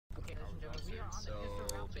So,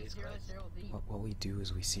 FaZe class. What we do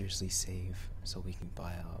is we seriously save so we can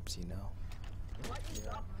buy ops, you know?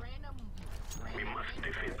 We must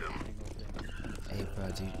defeat them. Hey bro,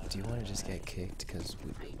 do you want to just get kicked? Cause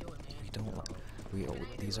we don't,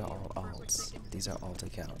 these are all alts. These are alt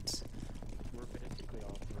accounts. We're basically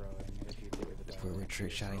all throwing if you think of the We're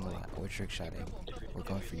trick shotting a lot. We're trick shotting. We're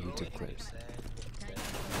going for YouTube clips.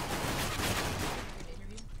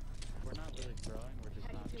 We're not really throwing, we're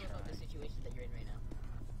just not trying.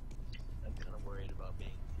 I'm kind of worried about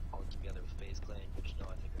being all together with FaZe Clan, which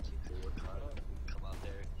I think our teams will work hard and come out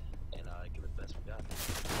there and give it the best we got.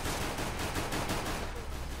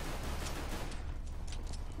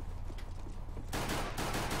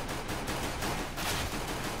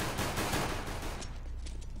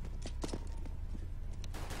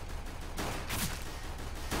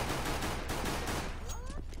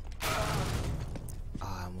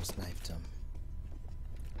 I almost knifed him.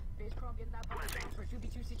 FaZe Crom getting that ball for a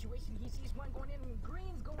 2v2 situation. He sees one going in,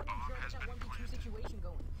 Green's going in, trying to get that 1v2 situation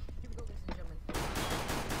going. Here we go, ladies and gentlemen. What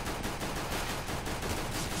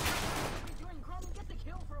are we doing? Crom gets the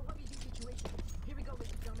kill for a 1v2 situation. Here we go,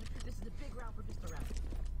 ladies and gentlemen. This is a big round for pistol round.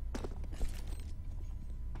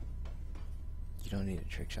 You don't need a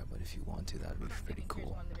trick shot, but if you want to, that'd be pretty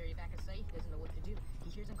cool. On the very back of sight, he doesn't know what to do. He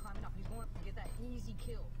hears him climbing up. He's going to get that easy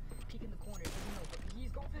kill. Peek in the corner, doesn't know, but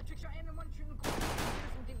he's going for the trick shot and then one shooting the corner. He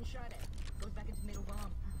hears him getting shot at. Goes back into middle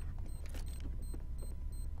bomb.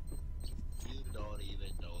 You don't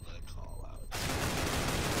even know the call out.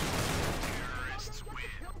 Terrorists win.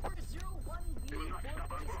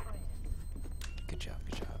 Good job,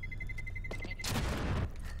 good job.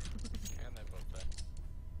 And they both back.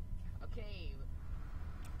 Okay,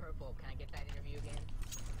 Purple, can I get that interview again?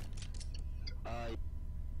 I'm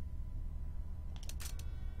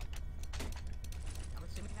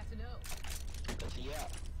assuming that's a no. That's a yeah.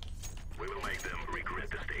 We will make them regret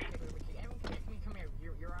this day. Everyone come here,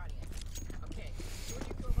 your audience. Okay, so what do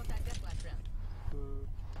you feel about that death last round?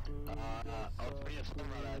 I was being a slow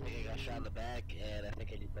run. I think I got shot in the back, and I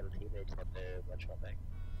think I need better teammates out there. Watch my back.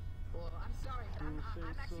 Well, I'm sorry, but I'm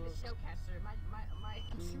actually the showcaster.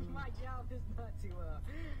 My job is not to,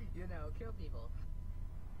 you know, kill people.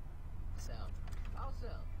 So,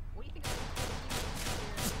 also, what do you think about this?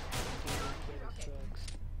 Okay.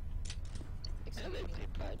 Excuse me.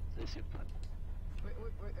 They seem fun.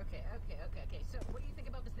 Okay. So, what do you think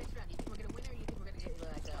about this next round? Do you think we're gonna win, or do you think we're gonna get,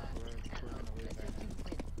 like, I don't know, let's say 2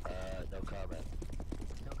 win? No comment.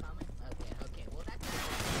 No comment? Okay. Well, that's with,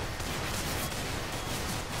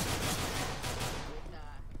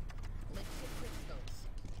 legit quick scopes.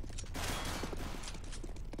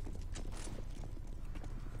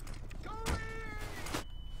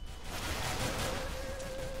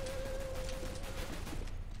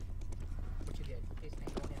 What you did? FaZe Clan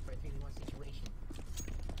going in for a 3v1 situation.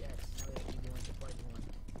 Yes, now we're actually doing the 4v1.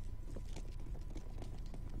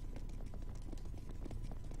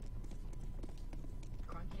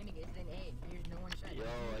 CromGaming is in A. Here's no one shot. Yo,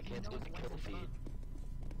 I can't get the kill feed.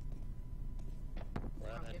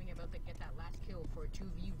 CromGaming about to get that last kill for a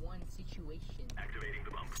 2v1 situation. Activating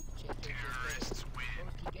the bump. Terrorists win.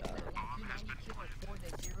 He gets that 1990 kill for the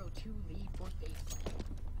 0-2 lead for FaZe Clan.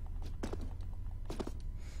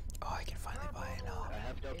 Oh, I can finally buy it now. I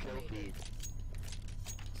have no kill feed.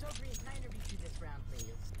 So Green, can I interview you this round,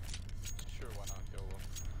 please? Sure, why not? Go.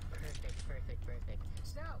 Perfect.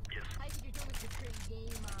 So, how did you do with your current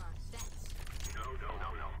game stats? No.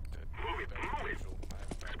 Move it.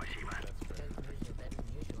 Спасибо. Better than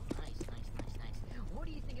usual. Nice. What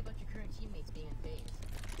do you think about your current teammates being in FaZe?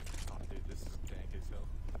 Oh, dude, this is dank as hell.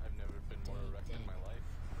 I've never been more wrecked in my life.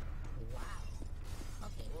 Wow.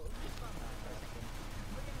 Okay, well, just calm down for a second.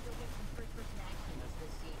 We're gonna go get some first-person action as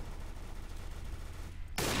this scene.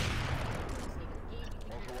 Game, you think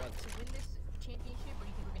we're going to win this championship, or do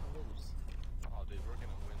you think we're gonna lose? Oh, dude, we're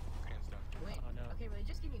gonna win. Hands down. Win. Oh, no. Okay, really,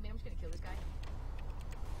 just give me a minute. I'm just gonna kill this guy.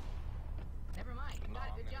 Never mind. You got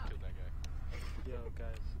it. Good job. Kill that guy. Yo,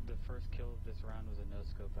 guys, the first kill of this round was a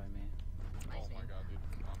no-scope by me. Nice, Oh my man. god, dude.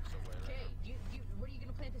 I'm so wet Okay, right where are you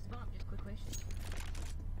gonna plant this bomb? Just quick question.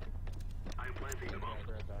 I'm planting the I'll bump.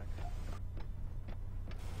 be right back. now.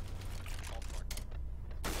 Oh, fuck.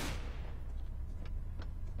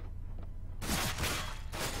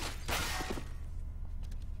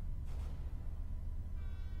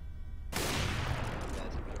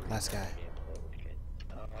 Last guy.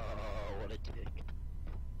 Oh, what a dick.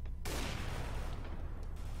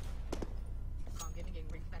 CromGaming getting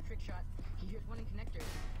ready for that trick shot. He hears one in connector.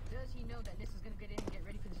 Does he know that niCONISC is gonna get in and get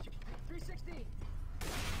ready for this trick? 360!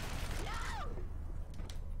 No!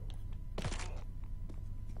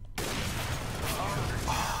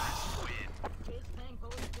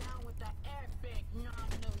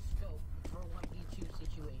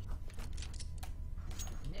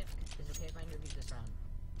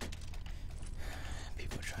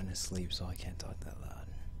 to sleep, so I can't talk that loud.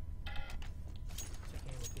 It's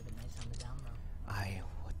okay, we'll keep it nice on the down low. I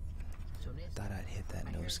So this, thought I'd hit that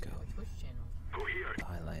I no heard scope. your Twitch channel. Go here. The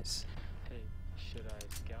highlights. Hey, should I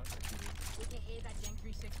scout or do AKA that Jank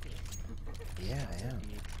 360. Yeah, I am.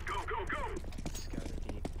 deep? Go, go, go. Scout or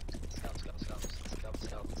deep? Scout.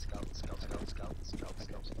 With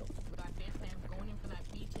our fan fam going in for that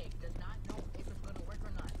B take, does not know if it's gonna work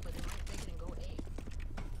or not, but they might take it and go A.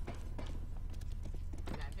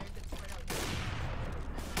 Nah, very good spread out here.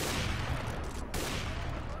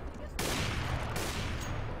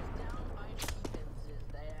 Down by defenses.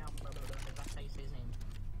 That's how you say his name.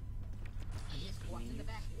 He just walked in the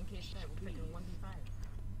back in case that we're picking 1v5.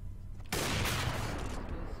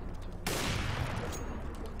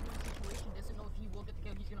 Situation doesn't know if he will get the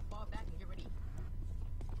kill. He's gonna fall back and get ready.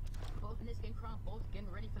 Both niCONISC and Crom both getting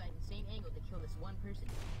ready for that insane angle to kill this one person.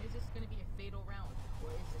 Is this gonna be a fatal round, or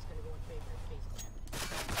is this gonna go in favor of FaZe Clan?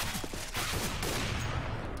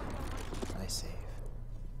 Nice save.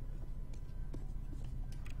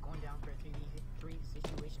 Going down for a 3v3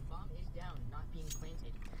 situation. Bomb is down, not being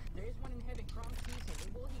planted. There is one in heaven. Crom sees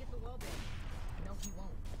him. Will he get the wall bang? No, he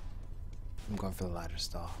won't. I'm going for the ladder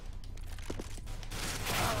stall.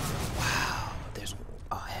 Wow, there's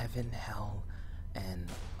a heaven, hell, and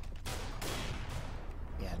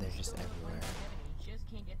yeah, they're just everywhere. He just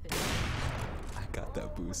can't get the I got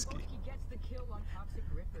that booski. He gets the kill on Toxic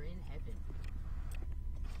Ripper in heaven.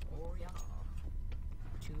 Oh yeah.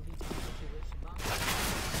 2v2 situation. Bomb.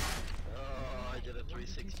 Oh, I did a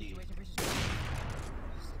 360.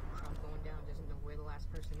 Crom going down, doesn't know where the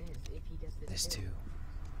last person is. If he does this, There's kill. two.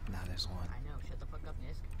 Now there's one. I know. Shut the fuck up,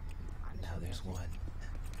 niCONISC. Now there's one.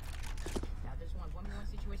 Now there's one. 1v1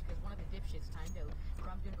 situation because one of the dipshits timed out.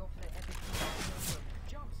 Crom's gonna go for that epic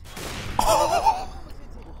jumps. Oh!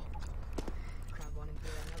 Crom going into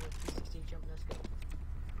another 360 jump. Let's go.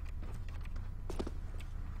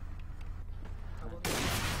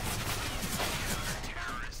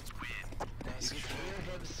 Terrorists win. You can hear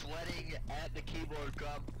him sweating at the keyboard,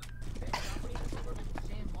 Crom.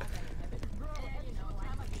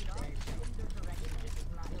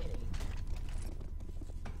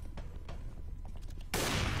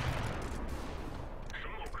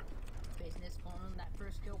 Smoke. Business on that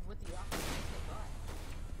first kill with the opportunity they got.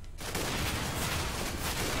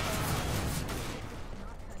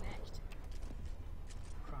 Not connect.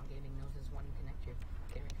 CromGaming knows this one connector.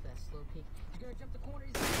 Getting ready for that slow peek. He's gonna jump the corner.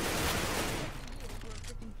 He's for a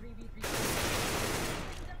freaking 3v3.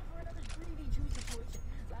 Down for another 3v2 situation.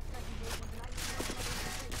 Last guy can go something. I just want another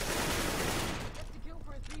situation. Gets the kill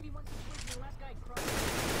for a 3v1 situation. The last guy Crom.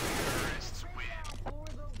 Terrorists win. For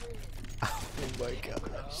the win. Oh my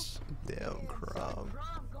gosh. Damn, Crom.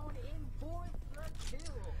 Crom going in for the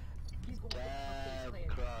kill. He's going Damn, for FaZe Clan.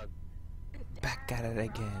 Crom. Back at it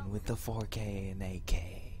again with the 4K and AK.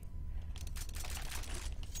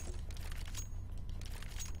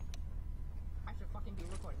 I should fucking be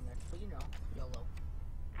recording this, but you know, YOLO.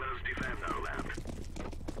 Let us defend our land.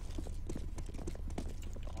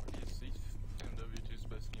 Obviously, MW2's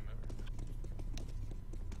best game ever.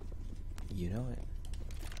 You know it.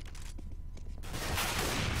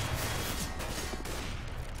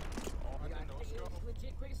 Oh, I didn't know scope.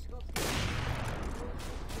 Legit quick scope.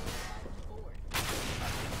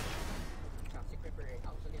 Toxic Ripper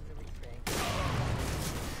also getting the retray.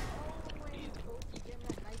 He gave him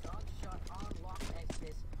that nice odd shot on lock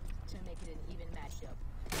Exodus to make it an even matchup.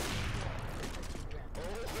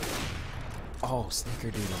 Oh,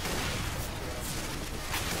 Snickerdoodle.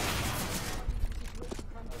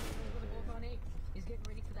 He's getting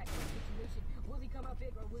ready for that situation. Will he come out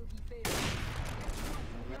big or will he fail?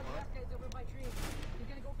 The last guy's over by tree. He's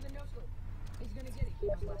gonna go for the no-scope. He's gonna get it. He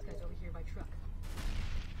knows the last guy's over here by truck.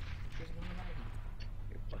 Here's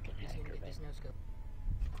 190. You're fucking He's gonna hacker, get man. this no-scope.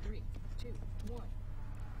 3, 2, 1.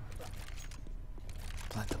 Truck.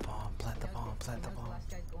 Plant the bomb, plant the bomb, plant the The bomb. last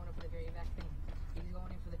guy's going up for the very back thing. He's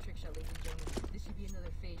going in for the trick shot, ladies and gentlemen. This should be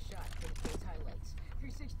another FaZe shot for the FaZe highlights.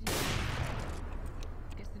 360.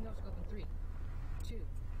 Gets the no-scope in 3, 2,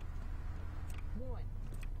 1.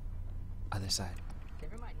 Other side.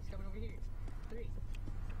 Never mind, he's coming over here. 3,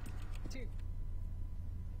 2.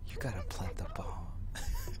 You gotta plant the bomb.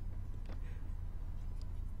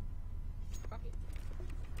 Fuck it.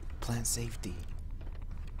 Plant safety.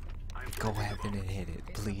 Go ahead and hit it,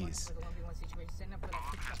 please. For the 1v1 situation, setting up for that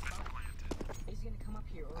trick shot spot. He's gonna come up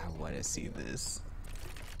here. I want to see this.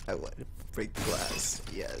 I want to break the glass.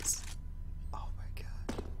 Yes. Oh my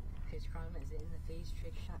god. His crime is in the FaZe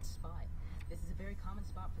trick shot spot. This is a very common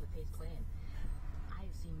spot for the FaZe clan. I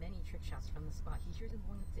have seen many trick shots from the spot. He hears him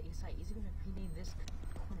going up to A site. Is he gonna rename this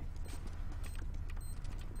corner?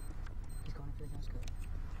 to the house code.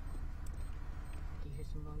 Do you hear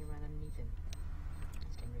some rolling around underneath him?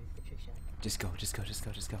 He's getting ready for the trick shot. Just go, just go, just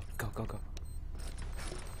go, just go. Go, go, go.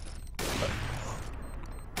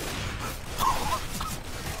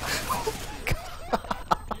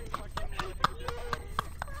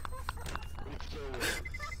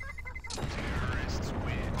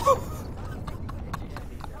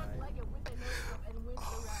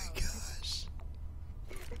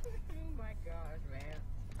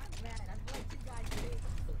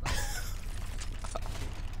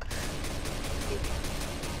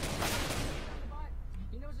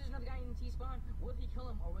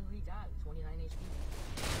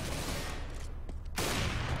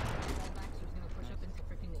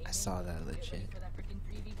 I saw that legit.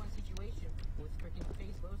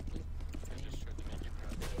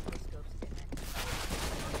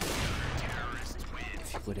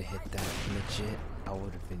 If you would have hit that legit, I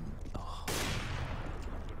would have been. Oh.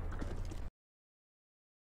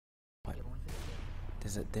 What?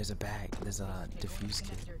 There's a bag. There's a diffuse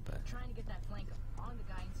kit, but. Trying to get that flank on the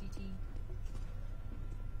guy in CT.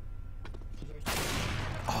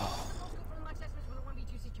 Oh.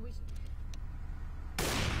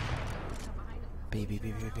 Baby,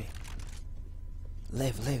 baby, baby.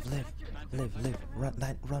 Live. Run.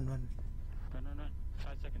 Run.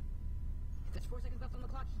 5 seconds. There's 4 seconds left on the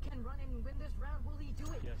clock. He can run and win this round. Will he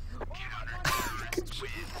do it? Yes. Oh my God!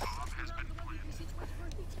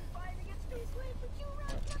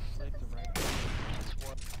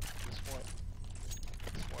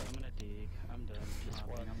 I'm gonna dig. I'm done.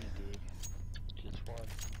 I'm gonna dig. Just one.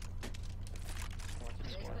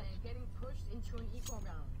 Getting pushed into an equal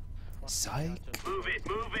round. Psych. Move it,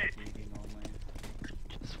 move it. Digging only.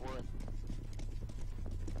 Just one.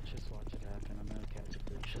 Just watch it happen. I'm gonna catch it.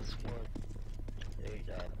 Just one. There you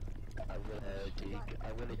go. I'm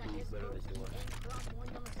gonna dig whatever it's doing.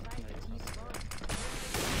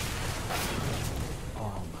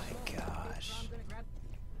 Oh my gosh.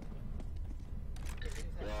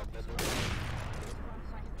 Yeah, I'm gonna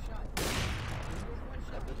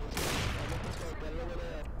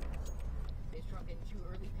getting 2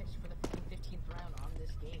 early picks for the 15th round on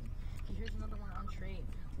this game. Here's another one on trade.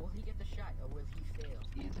 Will he get the shot or will he fail?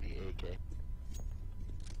 easy AK.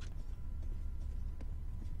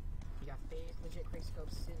 You got FaZe, legit quick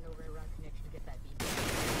scopes sitting over around connection to get that beat.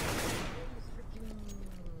 Freaking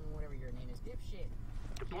whatever your name is, dipshit.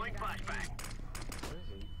 Deploying flashbang. Where is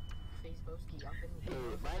he? FaZe Boski up in Hey,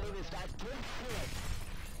 my name is Fat Twin.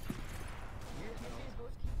 Here's my FaZe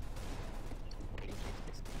Boski.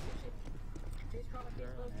 FaZe Crom and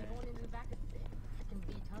FaZe Boski going into the back of the freaking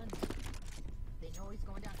B tons. They know he's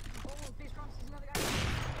going down. Oh, FaZe Crom sees another guy.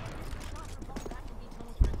 Shot from falling back in B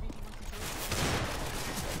tunnels for a 3v1 situation.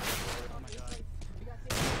 Oh my God. We got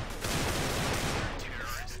FaZe.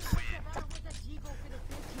 Terrorist win. With that G-Go for the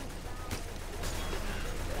 15th round.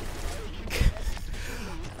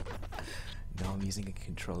 Now I'm using a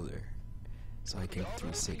controller, so I can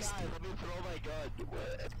 360.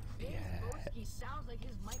 Yeah. He sounds like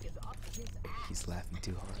his mic is up his ass. He's laughing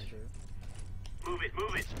too hard. Move it,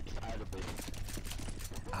 move it.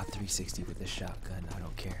 I'll 360 with a shotgun. I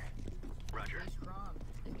don't care. Roger. FaZe Crom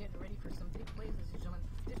is getting ready for some big plays, ladies and gentlemen.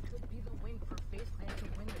 This could be the win for FaZe Clan to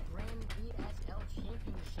win the Grand ESL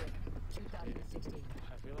Championship 2016.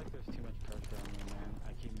 I feel like there's too much pressure on me, man.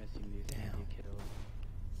 I keep missing these Damn. easy kills.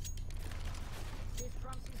 FaZe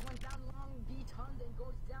Crom sees one down long, B-turned and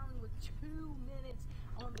goes down with 2 minutes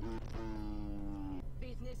on the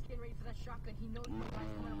FaZe getting ready for that shotgun. He knows the guy's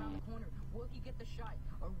coming around the corner. Will he get the shot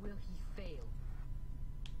or will he fail?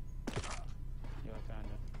 Yo, I found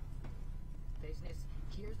it. FaZe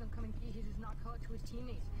hears them coming. He does not call it to his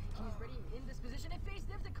teammates. He's ready in this position. And FaZe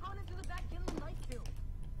dives a con into the back, getting the knife kill.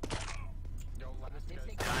 Yo, last They guy.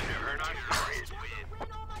 take Time to earn our stories. win.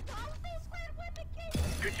 Oh my God, FaZe Clan win the game.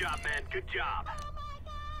 Good job, man. Good job. Oh my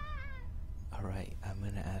God. Alright, I'm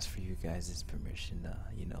gonna ask for you guys' permission to,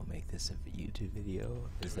 make this a YouTube video.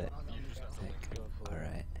 Is that sick?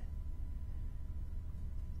 Alright.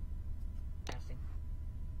 Casting.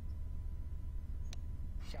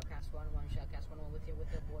 Shoutcast 1-1, Shoutcast 1-1 with you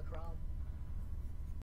with the boy Crom.